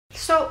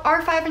So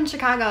R5 in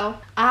Chicago,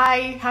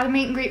 I had a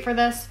meet and greet for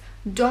this.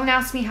 Don't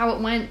ask me how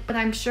it went, but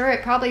I'm sure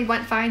it probably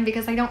went fine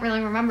because I don't really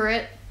remember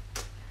it.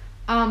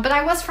 But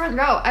I was front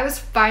row. I was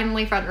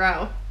finally front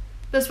row.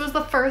 This was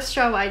the first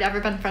show I'd ever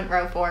been front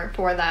row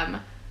for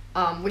them,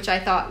 which I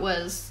thought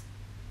was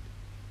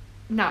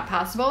not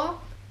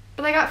possible.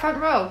 But I got front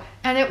row,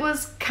 and it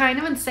was kind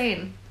of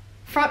insane.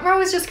 Front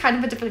row is just kind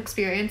of a different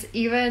experience,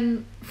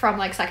 even from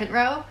like second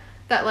row,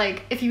 that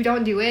like if you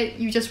don't do it,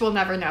 you just will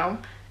never know.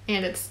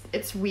 And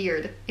it's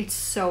weird. It's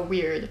so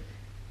weird.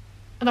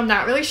 And I'm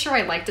not really sure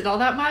I liked it all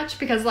that much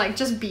because like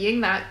just being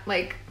that,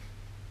 like,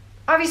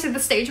 obviously the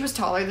stage was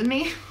taller than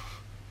me.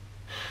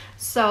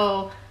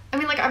 So, I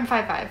mean, like, I'm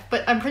 5'5",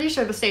 but I'm pretty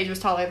sure the stage was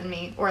taller than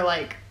me, or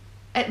like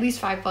at least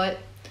 5 foot.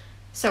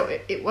 So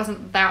it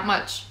wasn't that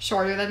much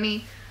shorter than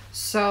me.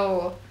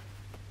 So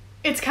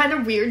it's kind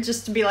of weird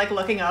just to be like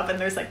looking up and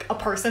there's like a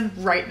person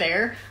right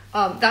there.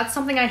 That's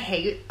something I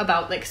hate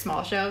about like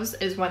small shows,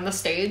 is when the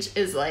stage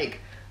is like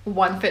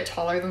 1 foot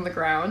taller than the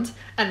ground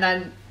and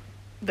then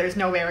there's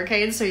no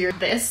barricades, so you're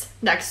this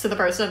next to the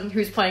person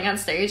who's playing on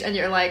stage and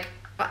you're like,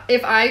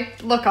 if I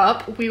look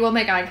up, we will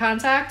make eye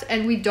contact,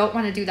 and we don't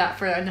want to do that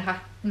for an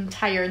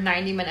entire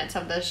 90 minutes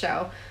of this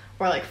show,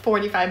 or like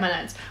 45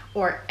 minutes,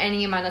 or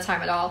any amount of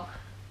time at all,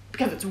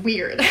 because it's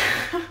weird.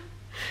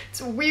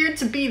 It's weird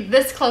to be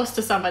this close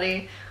to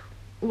somebody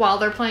while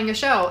they're playing a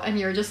show and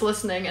you're just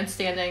listening and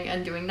standing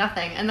and doing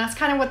nothing. And that's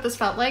kind of what this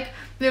felt like.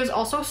 It was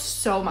also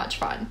so much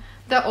fun.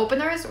 The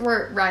openers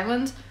were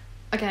Ryland,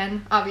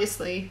 again,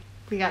 obviously,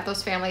 we got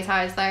those family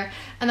ties there.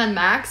 And then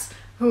Max,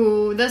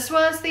 who, this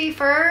was the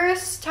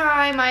first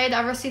time I had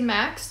ever seen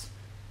Max.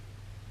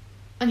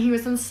 And he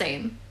was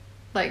insane.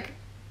 Like,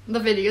 the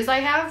videos I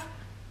have,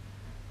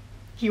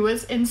 he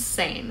was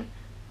insane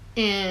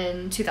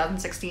in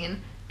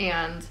 2016.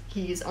 And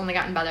he's only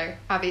gotten better,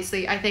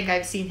 obviously. I think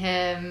I've seen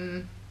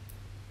him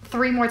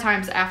 3 more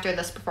times after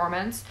this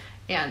performance,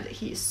 and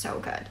he's so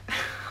good.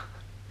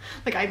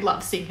 Like, I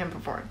love seeing him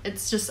perform.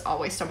 It's just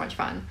always so much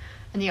fun,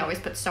 and he always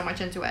puts so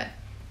much into it.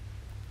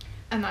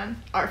 And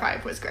then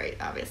R5 was great,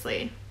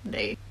 obviously.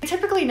 They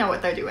typically know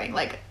what they're doing.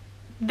 Like,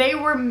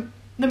 the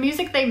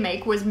music they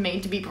make was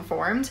made to be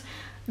performed.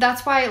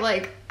 That's why,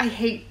 like, I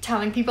hate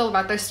telling people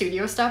about their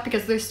studio stuff,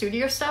 because their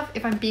studio stuff,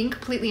 if I'm being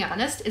completely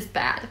honest, is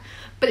bad.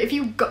 But if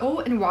you go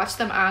and watch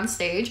them on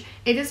stage,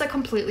 it is a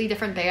completely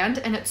different band,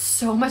 and it's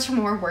so much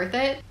more worth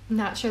it. I'm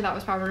not sure that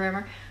was proper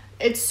grammar.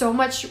 It's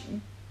much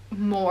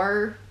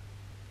more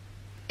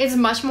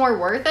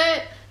worth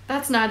it.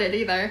 That's not it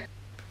either.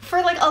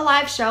 For, like, a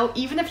live show,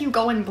 even if you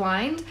go in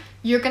blind,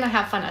 you're gonna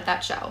have fun at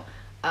that show.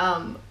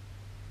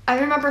 I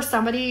remember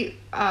somebody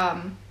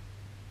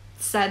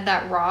said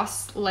that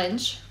Ross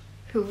Lynch,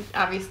 who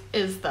obviously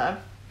is the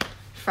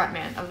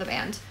frontman of the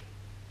band,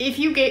 if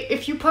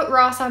you put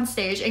Ross on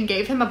stage and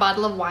gave him a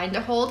bottle of wine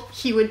to hold,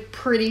 he would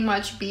pretty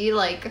much be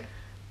like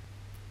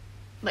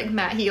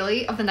Matt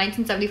Healy of the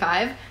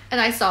 1975.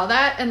 And I saw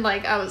that and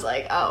like I was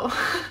like, oh,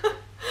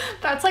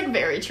 that's like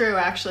very true,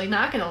 actually,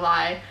 not gonna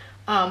lie.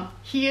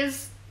 He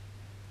is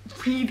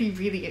really,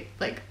 really,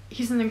 like,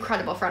 he's an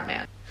incredible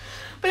frontman.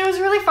 But it was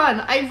really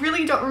fun. I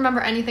really don't remember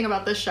anything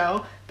about this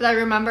show, but I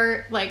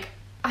remember, like,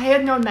 I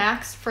had known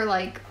Max for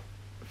like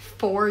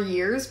 4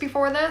 years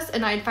before this,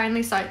 and I'd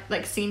finally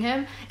seen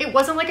him. It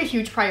wasn't like a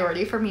huge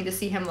priority for me to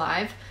see him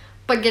live,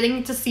 but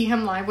getting to see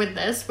him live with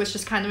this was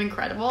just kind of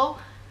incredible,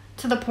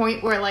 to the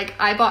point where like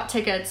I bought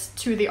tickets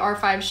to the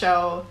R5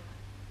 show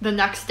the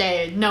next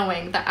day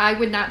knowing that I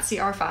would not see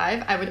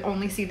R5. I would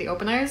only see the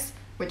openers,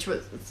 which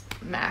was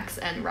Max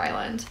and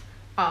Ryland,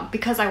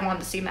 because I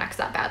wanted to see Max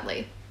that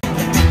badly.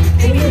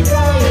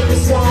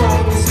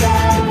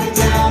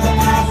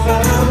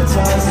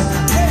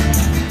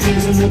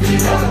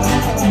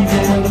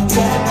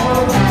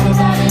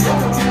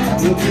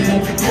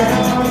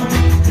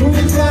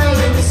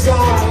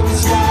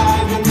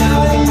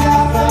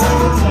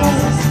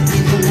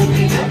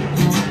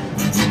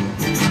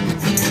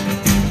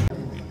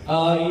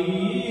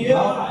 Yeah,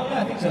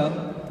 I think so.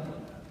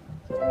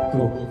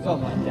 Cool.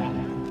 Something like that.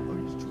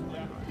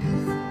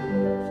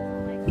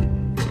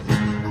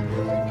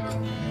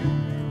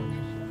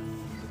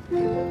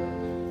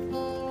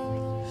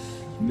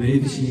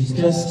 Maybe she's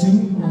just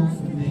too old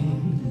for me,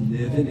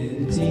 living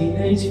in a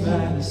teenage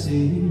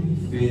fantasy,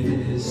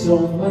 feeling there's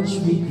so much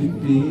we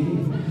could be.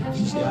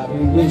 She's got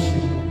me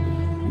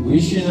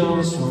wishing I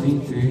was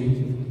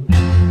 23.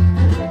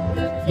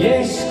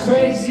 Yeah, she's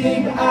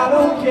crazy, but I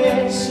don't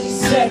care. She's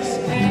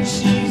sexy and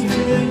she's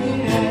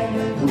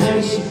brilliant. The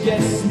way she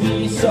gets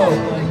me is so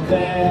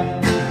unfair.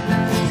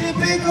 She's a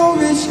big old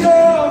rich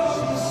girl.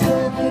 She's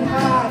so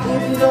hot,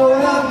 if you know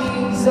what I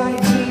mean. She's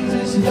like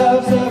Jesus, she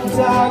loves her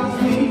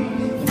photography.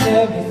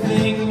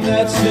 Everything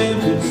that's in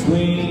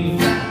between.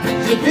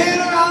 She's been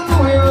around the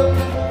world,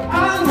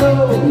 I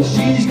know.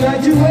 She's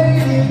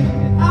graduated,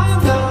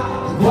 I'm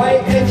not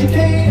quite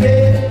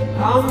educated. I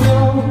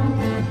know,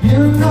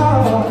 you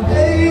know,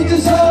 age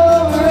is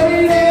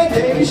overrated.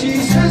 Maybe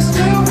she's just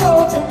too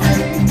old for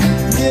me,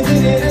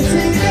 living in a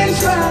teenage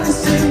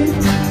fantasy,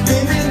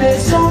 living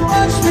there's so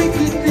much we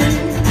could be.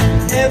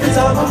 Every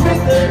time I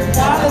pick her,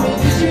 I need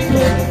to treat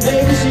her.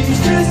 Maybe she's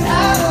just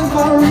out of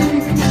my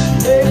reach.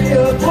 Maybe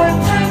her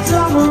boyfriend's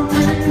on her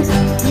reach.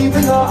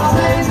 Even though I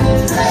hate her,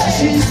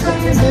 she's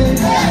screaming.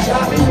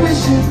 Got me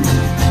wishing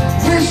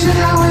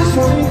I was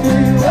with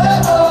you.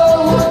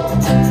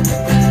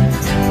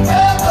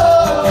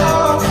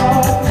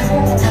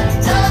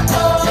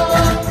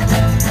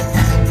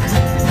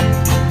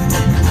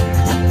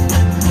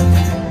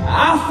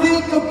 I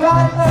think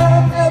about her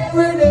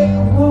every day.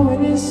 I'm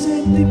going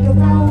insane, think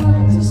about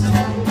what to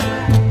say.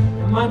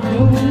 Am I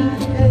doing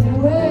it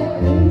anyway?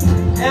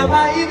 Am I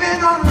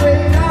even on the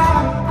radar?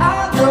 I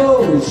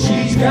know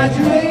she's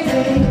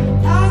graduating.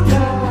 I'm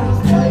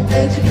not quite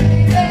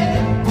educated.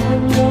 I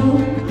know,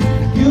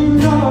 you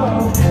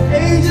know,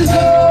 age is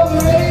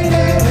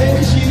overrated.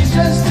 Maybe she's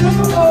just too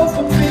old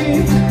for me.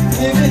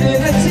 Living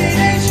in a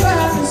teenage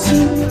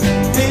fantasy,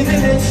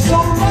 thinking there's so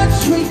much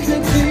we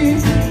could be.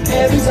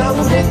 Every time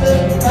I hit the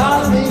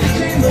bottom of the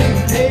dreamer,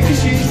 maybe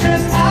she's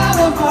just out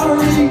of my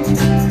reach.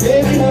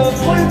 Maybe her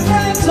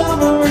boyfriend's on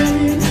my reach.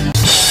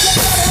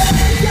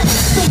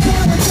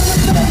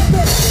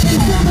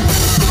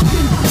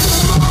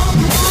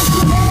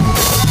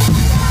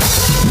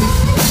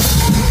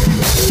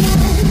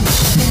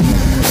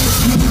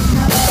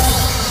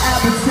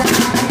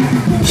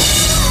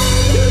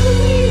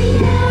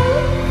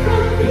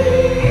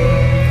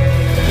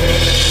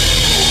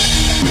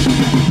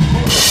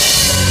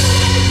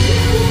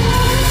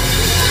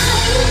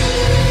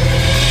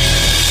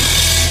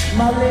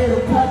 My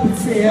little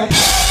puppeteer.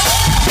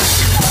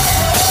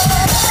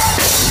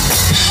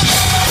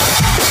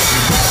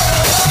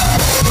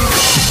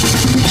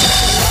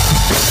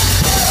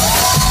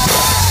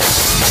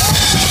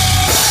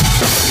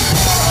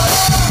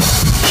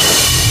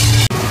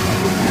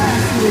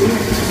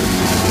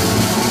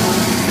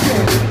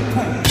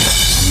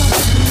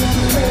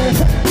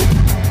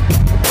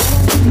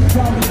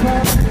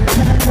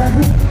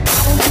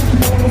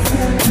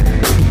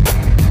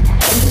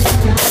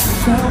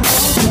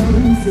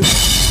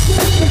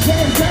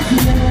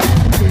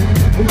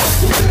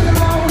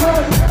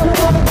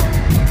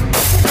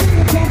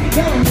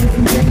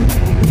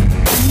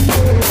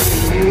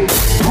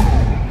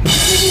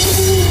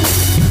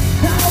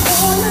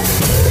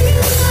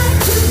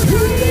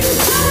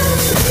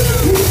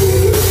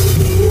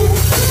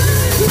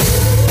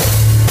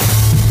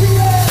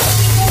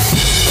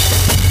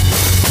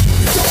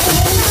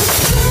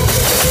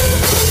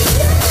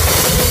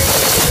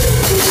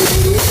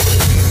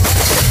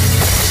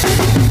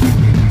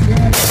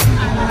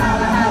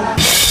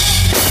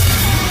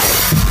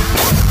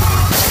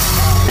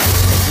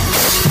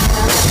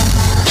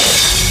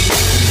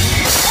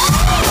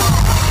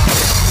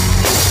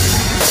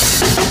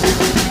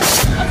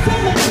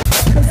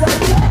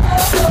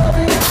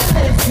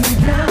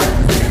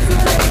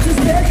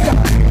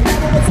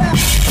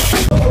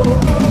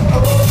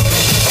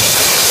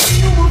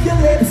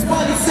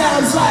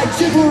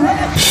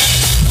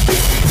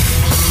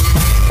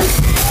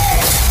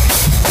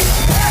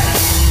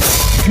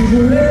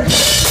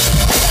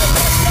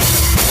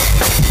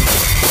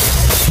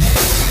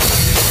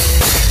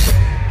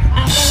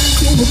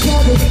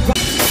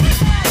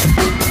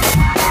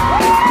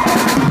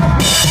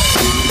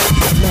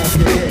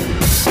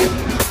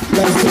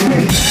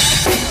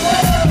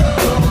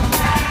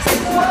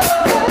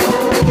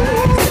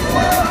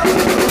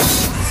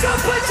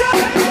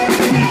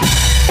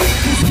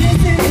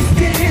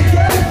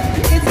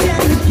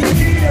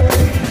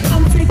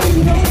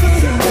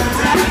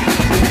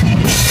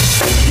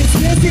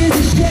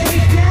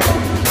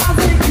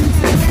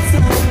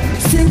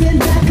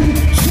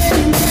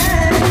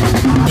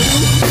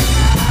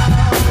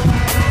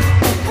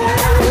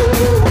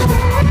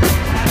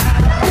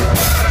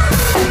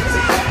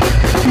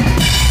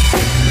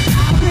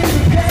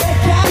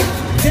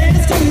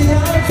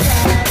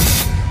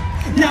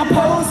 Now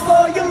pose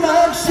for your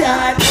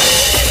mugshot.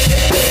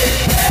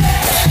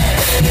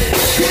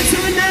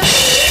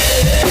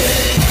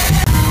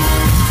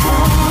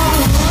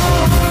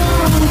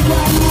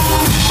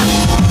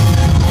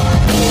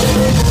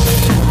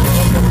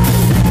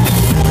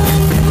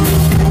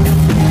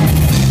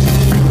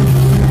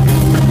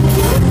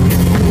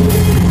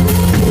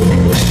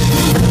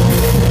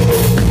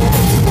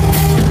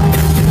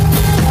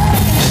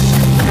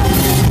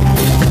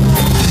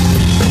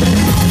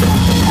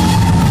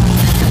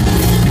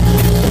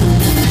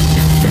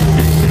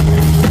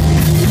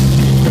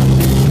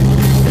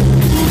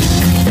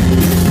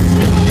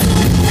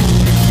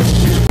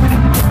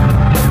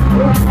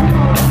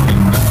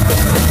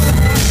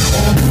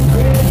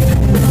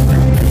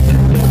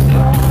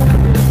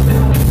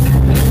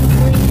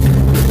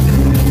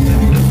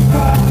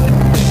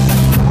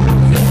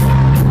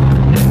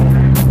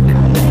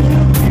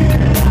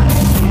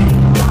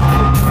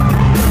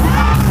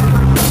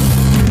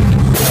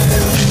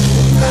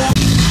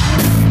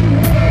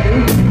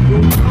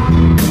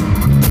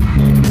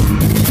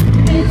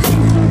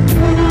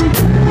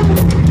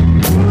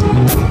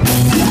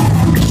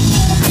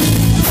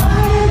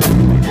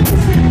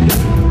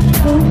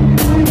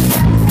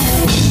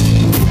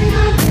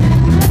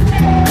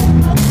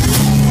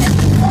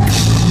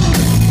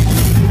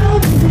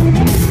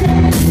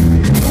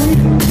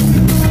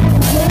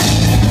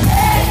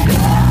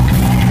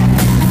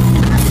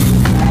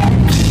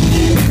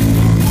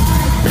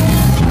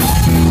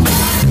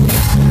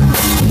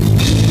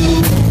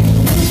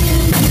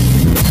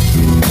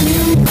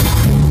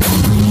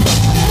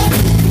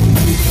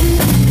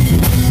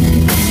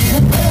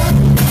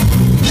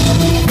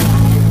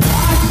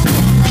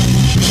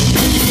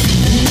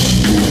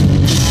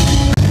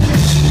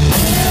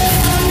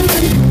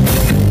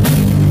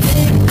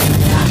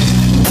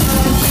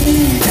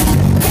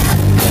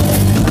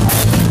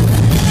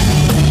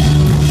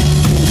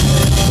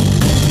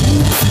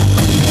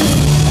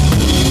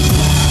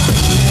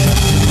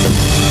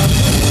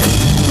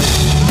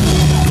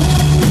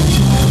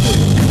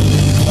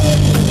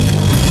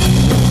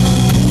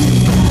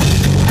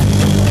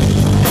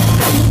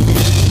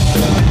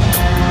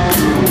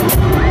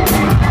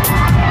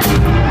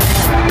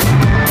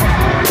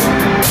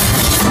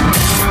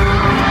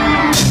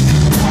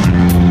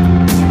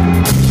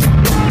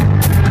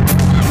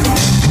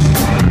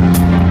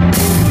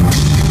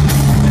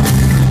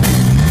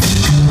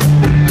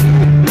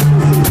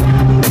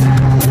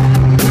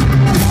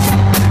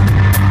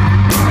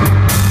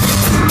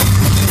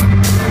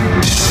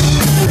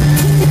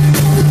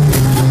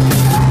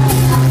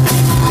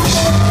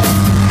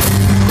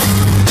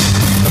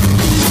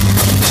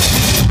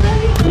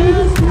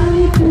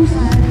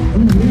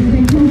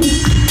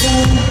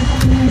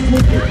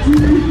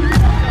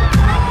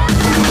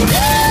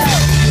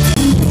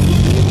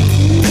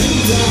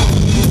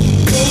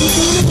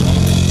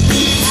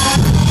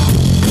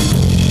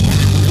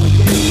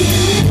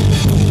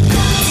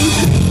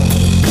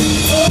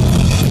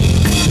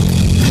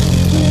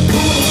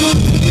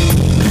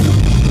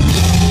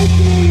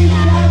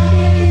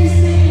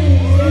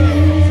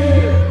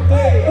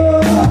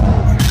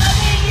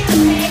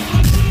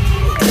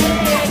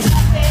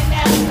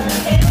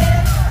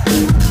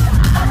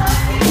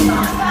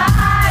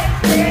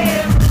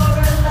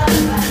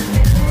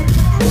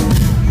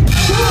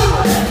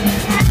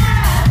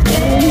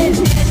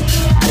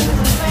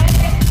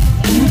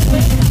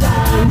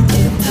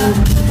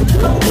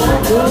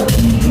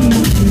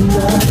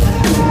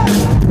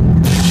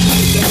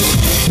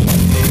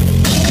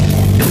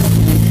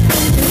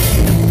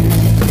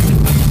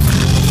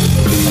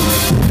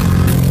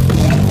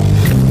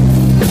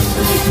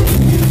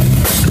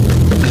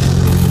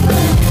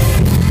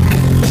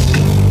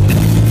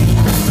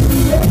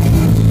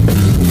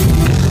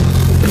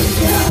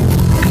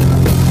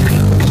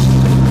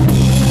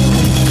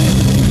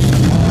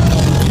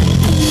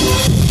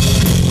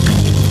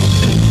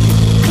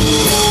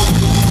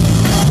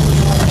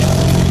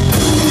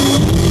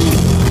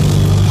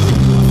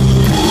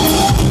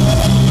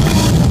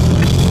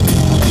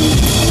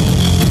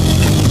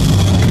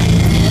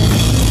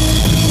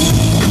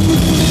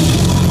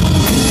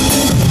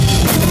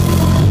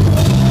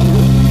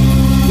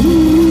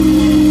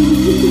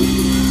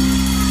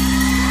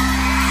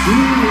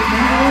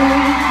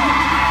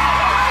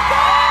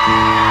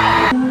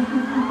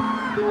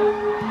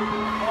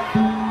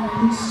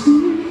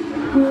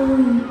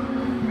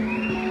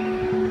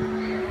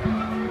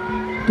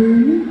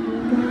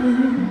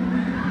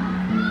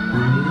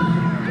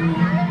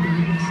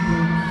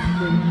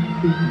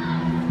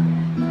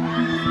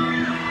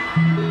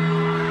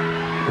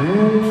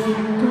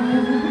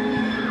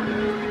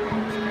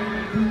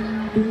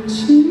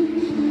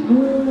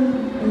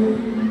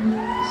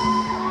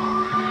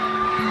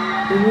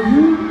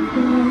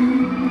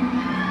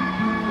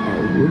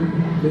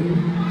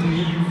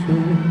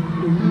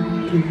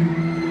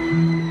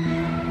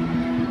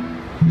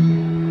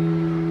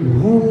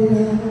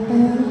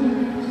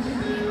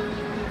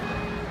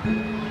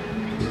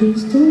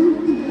 Please don't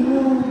go,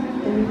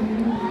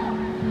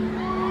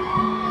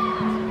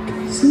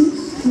 'cause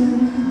this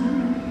time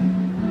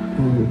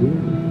I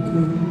won't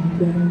come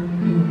back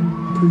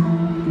to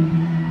you.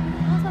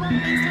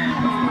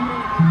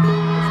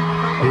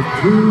 If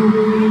you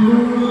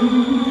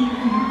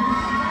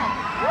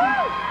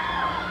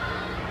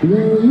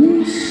know you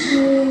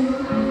say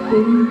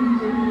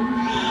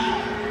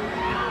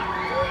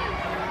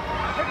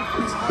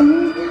it's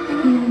okay,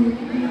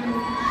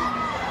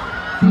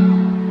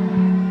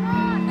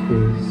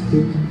 'cause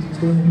this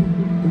time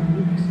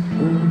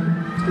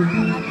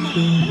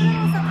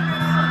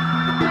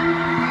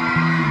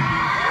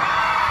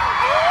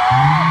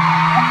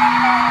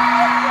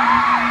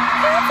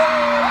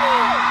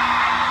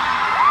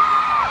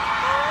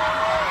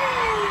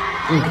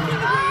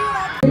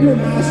I'm going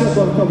to mash up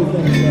on a couple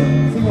things,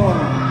 some more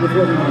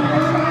before we go.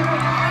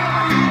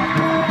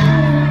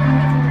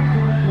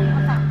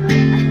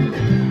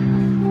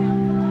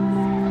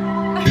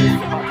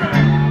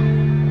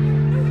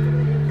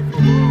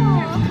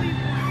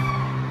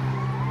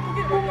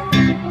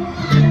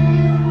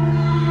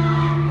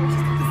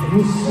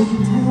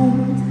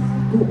 Sometimes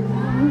go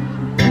out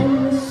on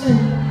the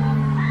sun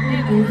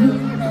and you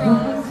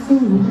cry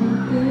for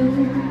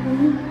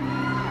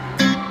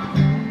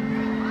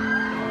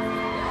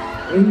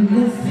and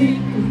I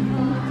think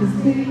about the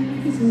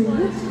things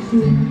that's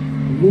true.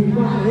 In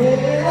my head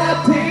I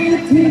pay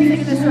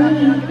attention.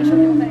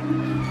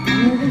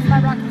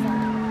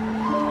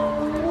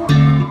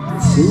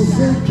 Since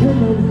I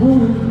came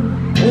home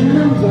and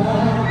my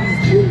body's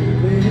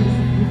feeling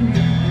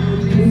I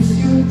miss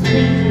you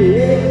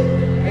today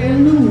and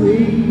the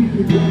way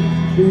you look.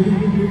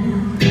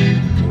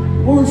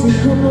 Won't you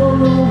come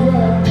on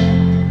over?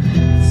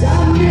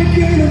 Stop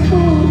making a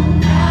fool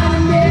out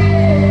of me.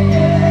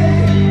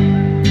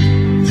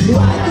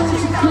 Why don't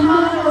you come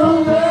on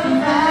over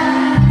now?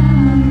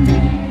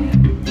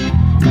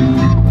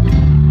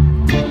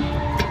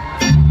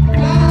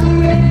 I'm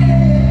ready.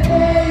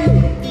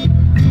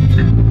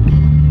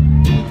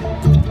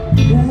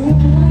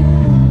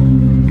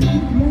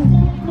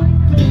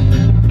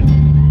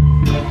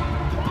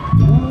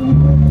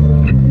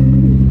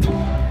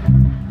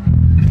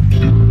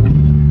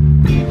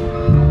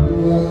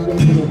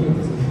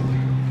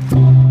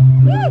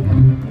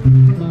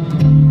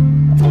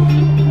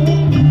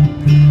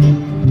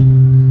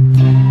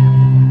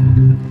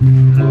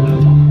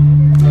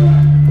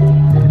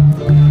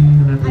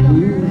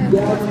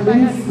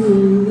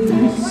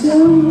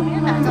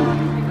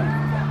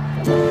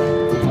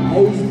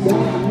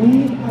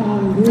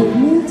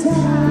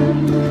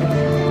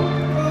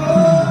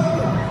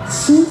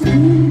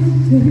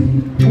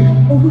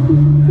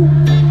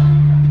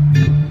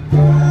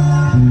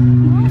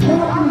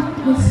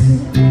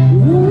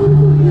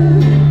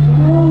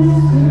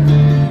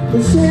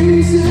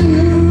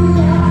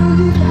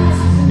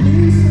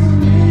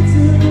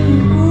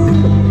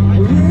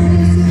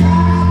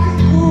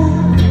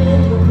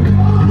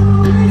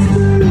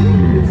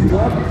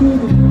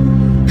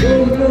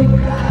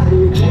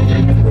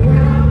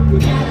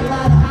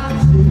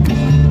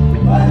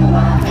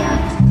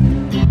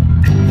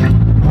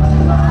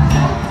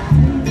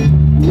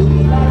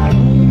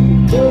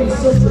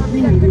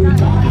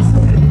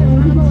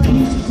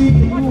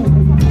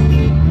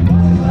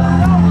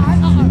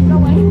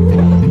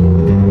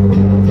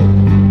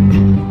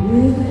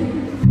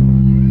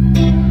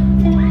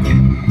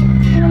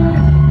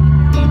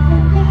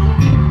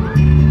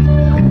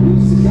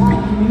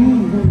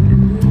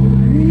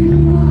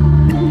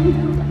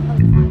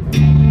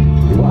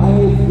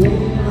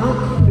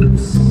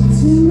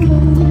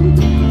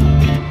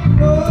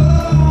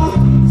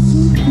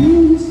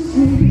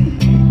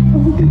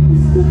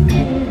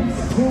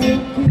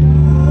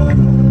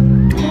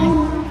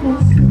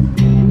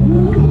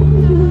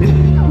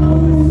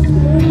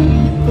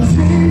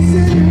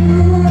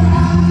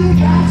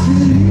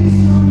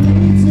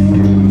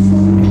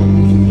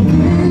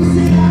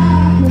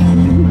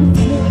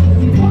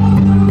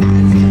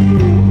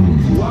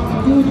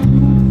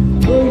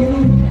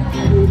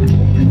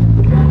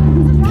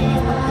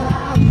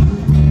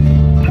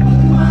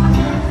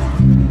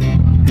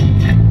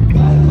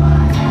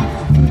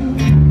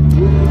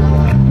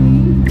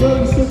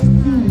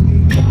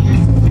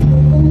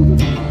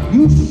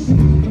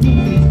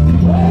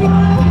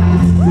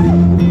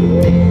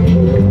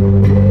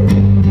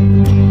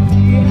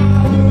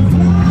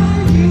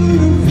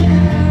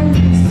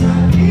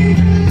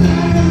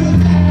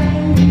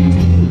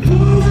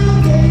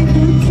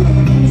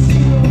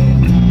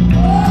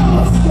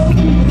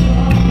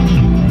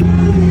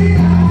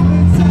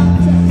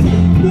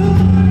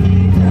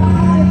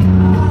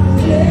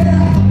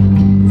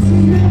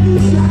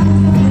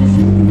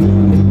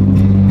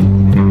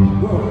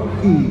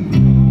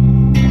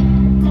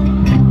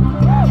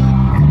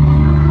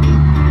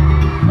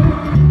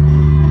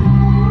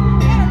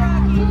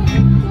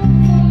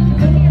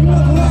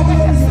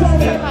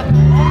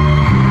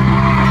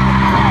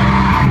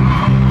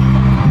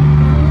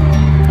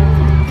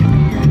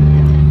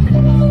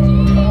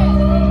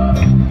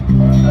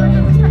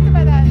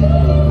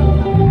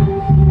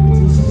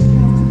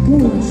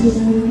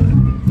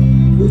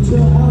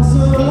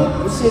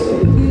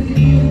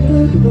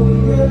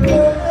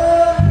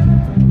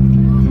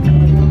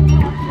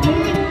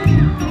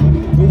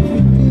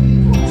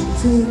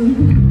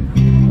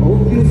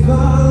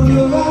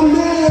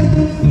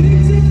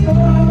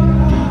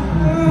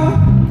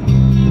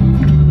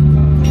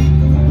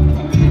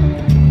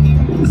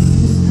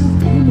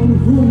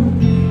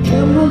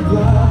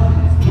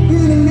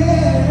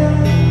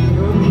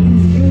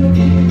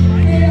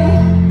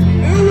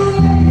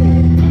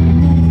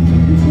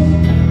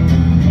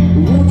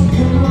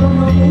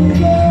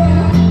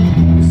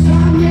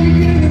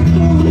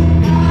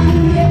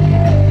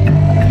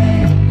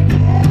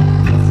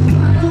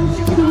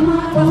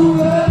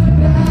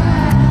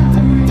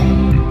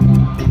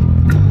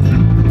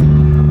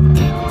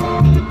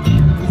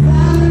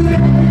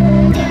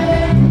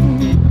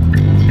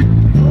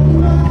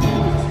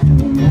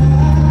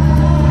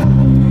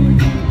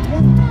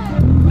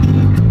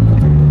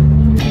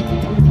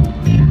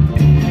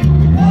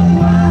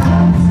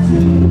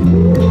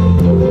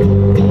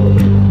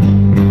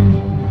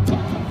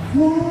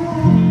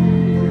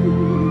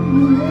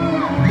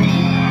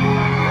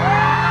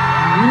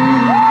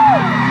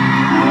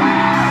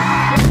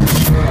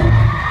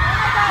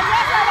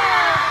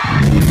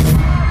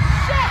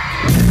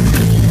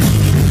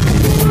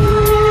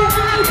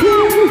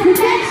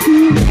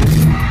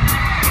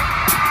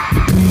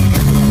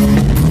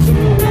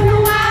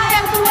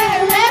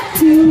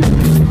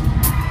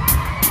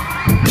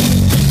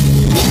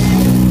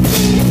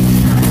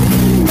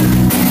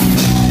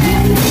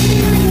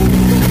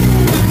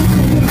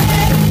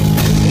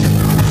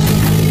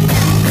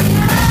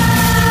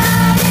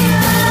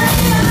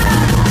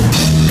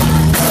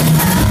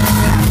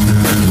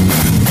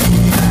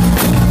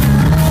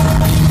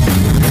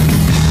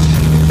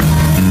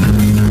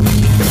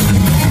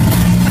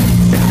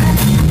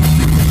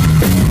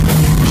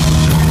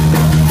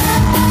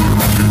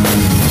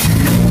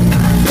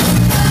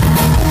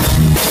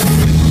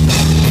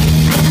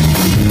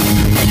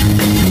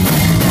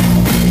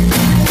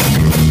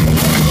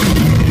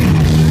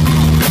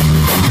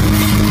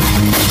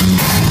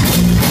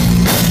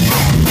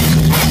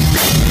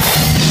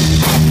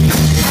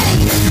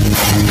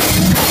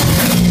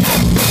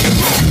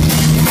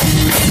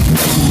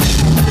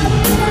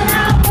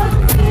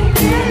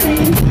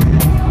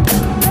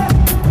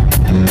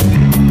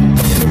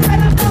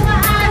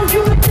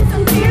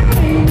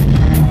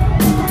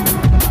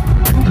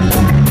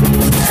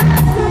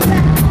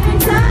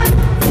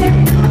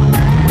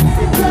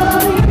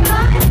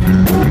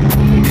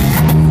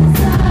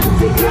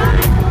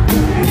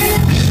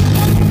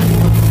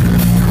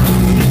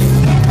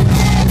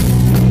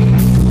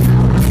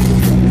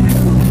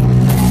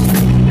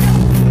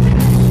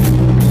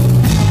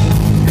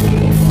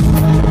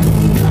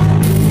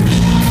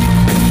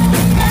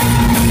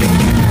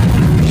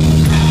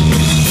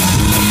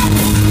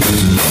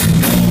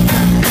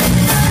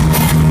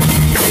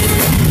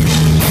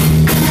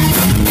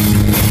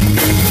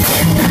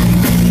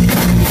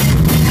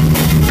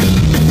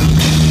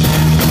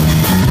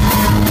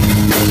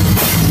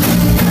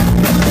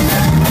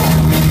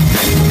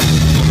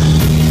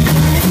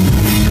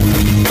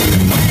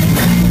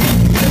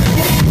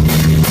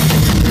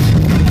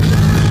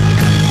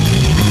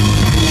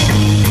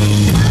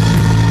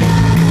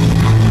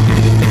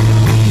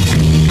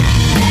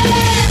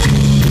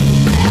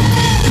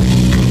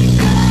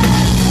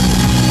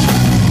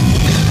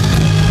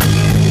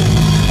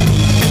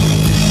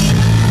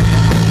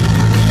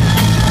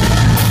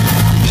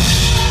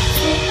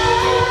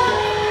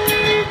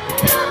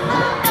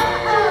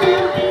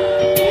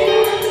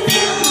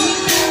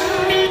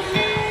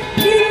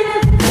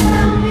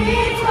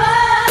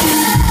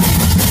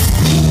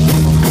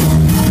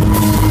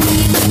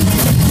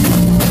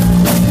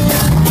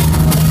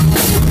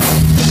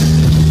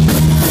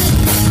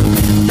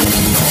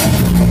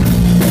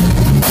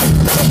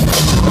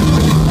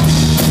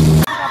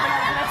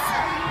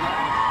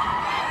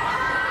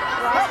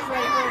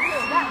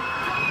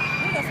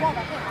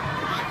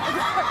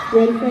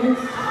 Ready for this?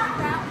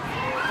 Come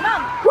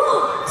on.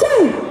 1,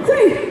 2,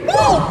 3,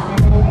 go!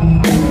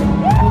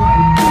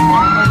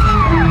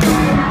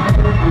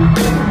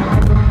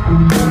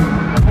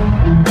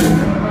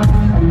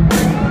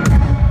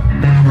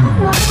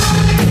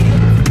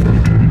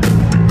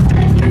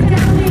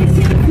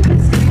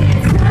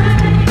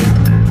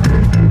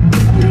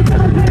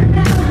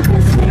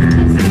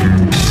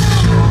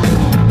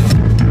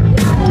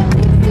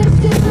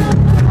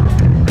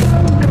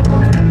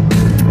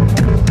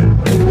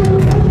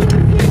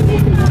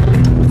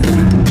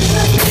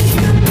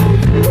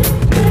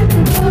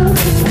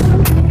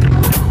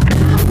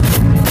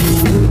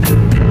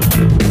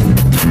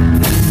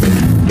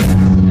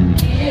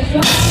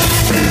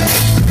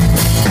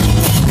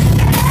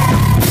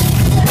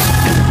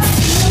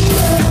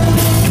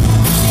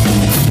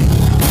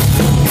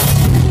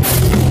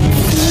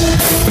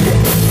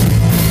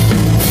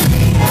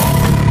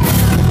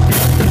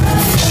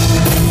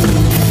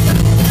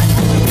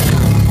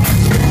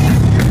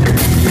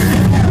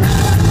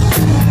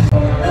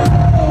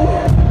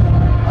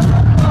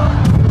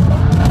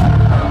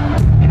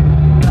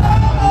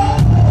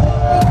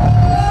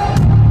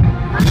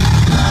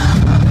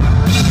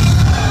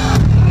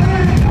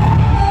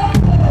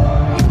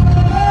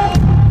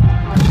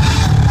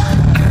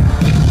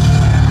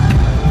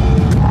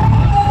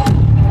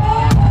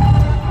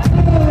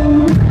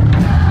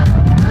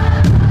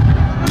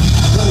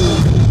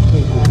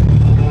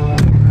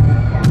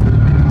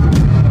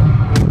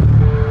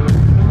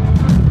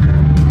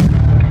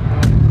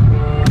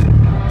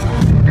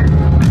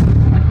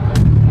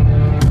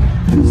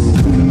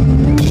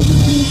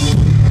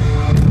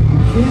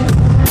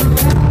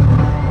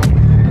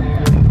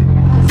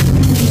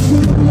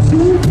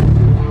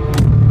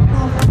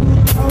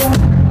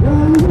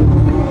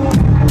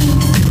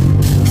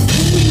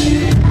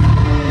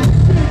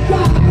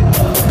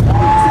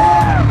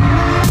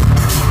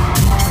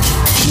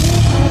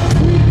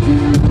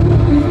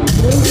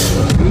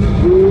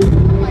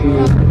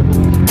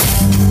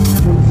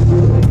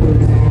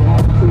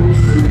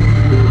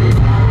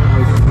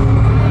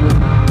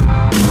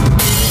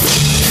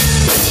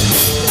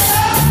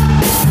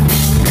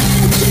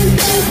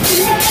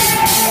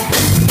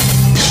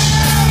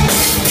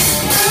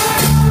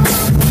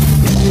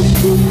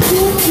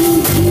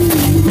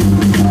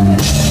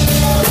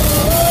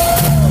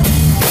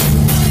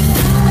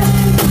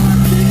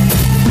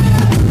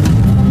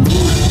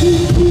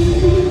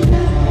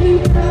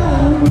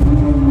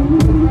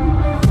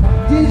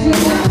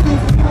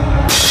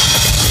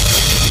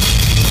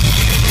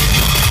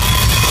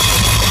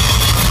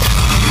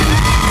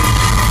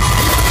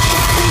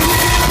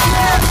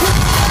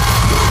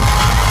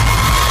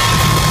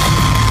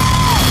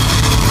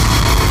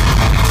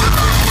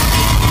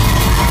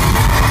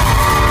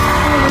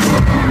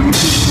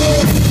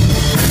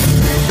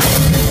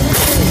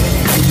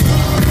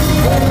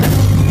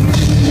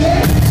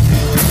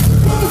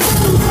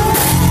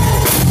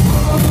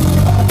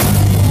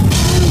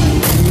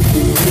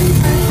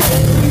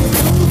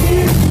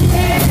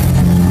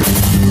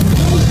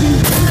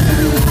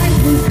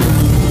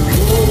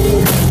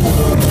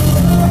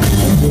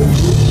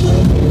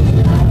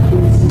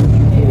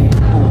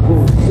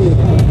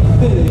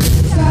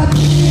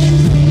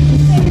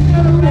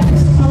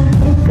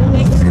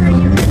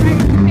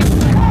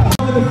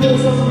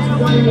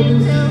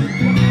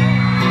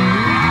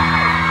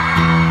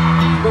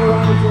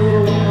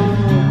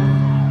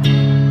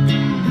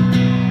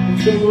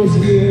 So much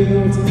here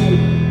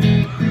tonight.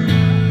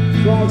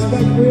 So I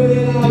expect really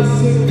loud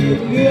singing. Can you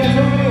do that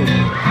for me?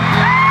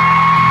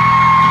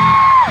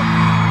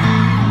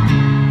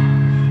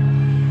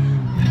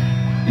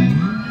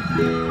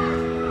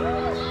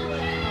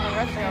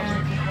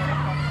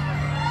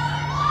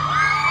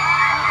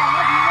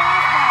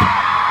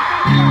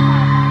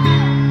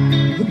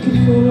 Looking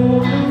for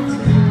a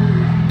time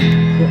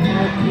where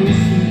I can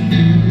see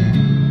you.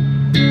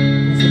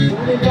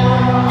 Surrounded by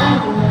all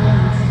the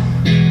lights.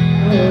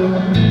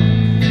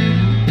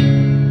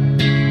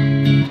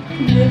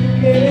 Never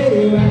get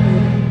it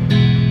right.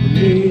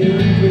 Made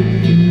up with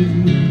you.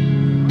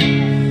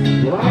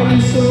 Why are you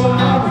so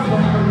hard to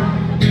find?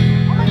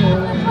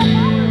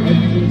 I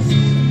just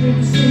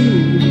never see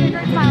you.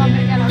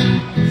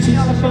 She's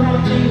up on my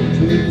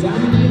feet, with a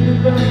diamond in the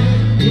back.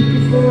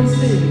 Looking for a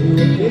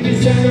signal, baby,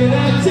 turn it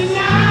up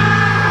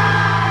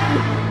tonight.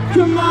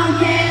 Come on,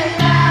 get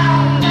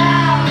loud,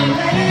 loud, and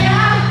let it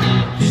out.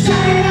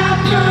 Shout it out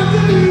from the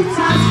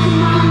rooftops.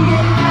 Come on,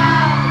 get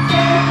loud,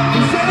 yeah,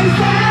 and say it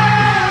loud.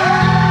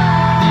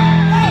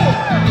 Hey,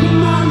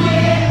 come on,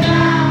 get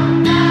loud,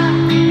 loud,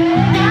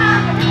 let it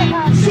out.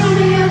 Show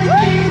me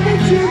everything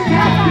that you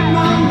got. Come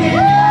on, get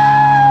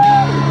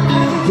loud,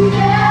 let it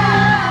out.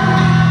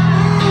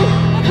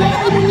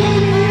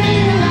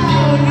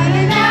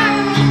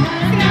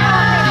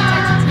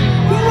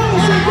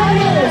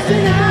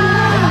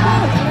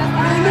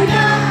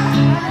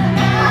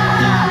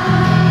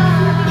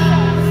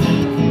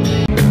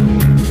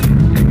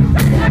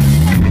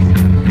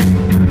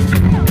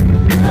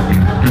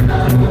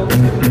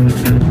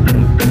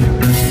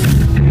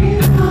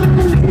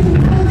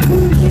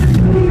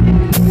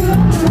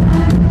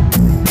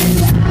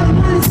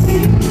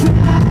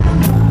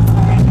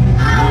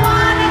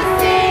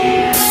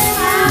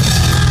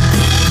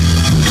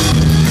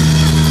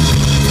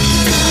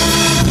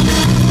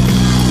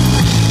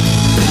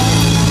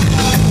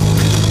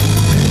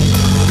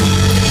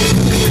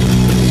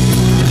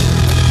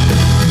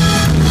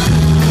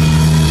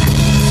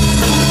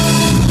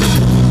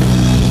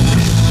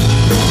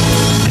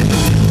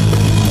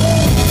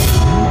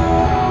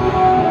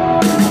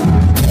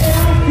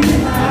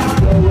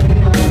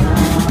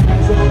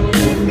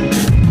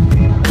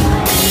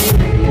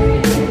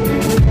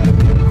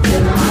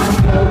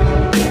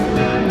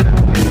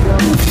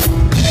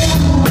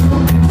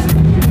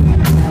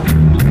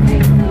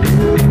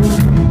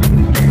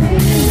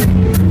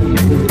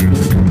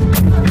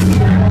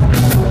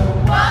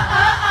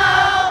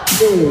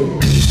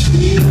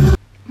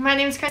 My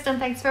name is Kristen.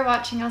 Thanks for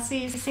watching. I'll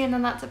see you soon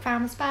on Lots of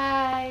Promise.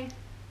 Bye.